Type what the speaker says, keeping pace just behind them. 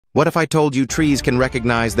What if I told you trees can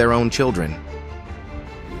recognize their own children?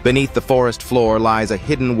 Beneath the forest floor lies a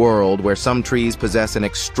hidden world where some trees possess an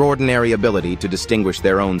extraordinary ability to distinguish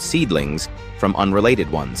their own seedlings from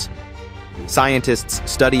unrelated ones. Scientists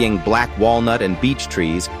studying black walnut and beech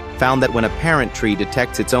trees found that when a parent tree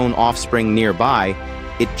detects its own offspring nearby,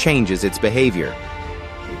 it changes its behavior.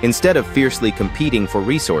 Instead of fiercely competing for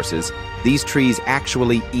resources, these trees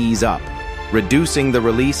actually ease up, reducing the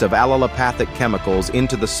release of allelopathic chemicals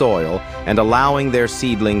into the soil and allowing their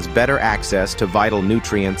seedlings better access to vital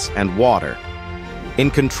nutrients and water.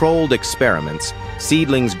 In controlled experiments,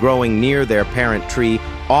 seedlings growing near their parent tree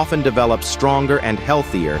often develop stronger and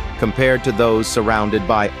healthier compared to those surrounded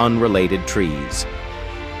by unrelated trees.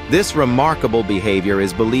 This remarkable behavior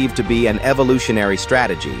is believed to be an evolutionary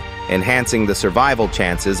strategy, enhancing the survival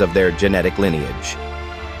chances of their genetic lineage.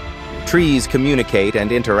 Trees communicate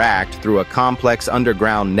and interact through a complex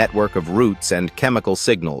underground network of roots and chemical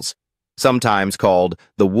signals, sometimes called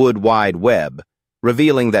the Wood Wide Web,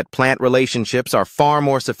 revealing that plant relationships are far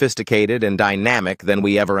more sophisticated and dynamic than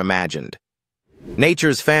we ever imagined.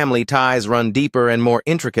 Nature's family ties run deeper and more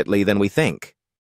intricately than we think.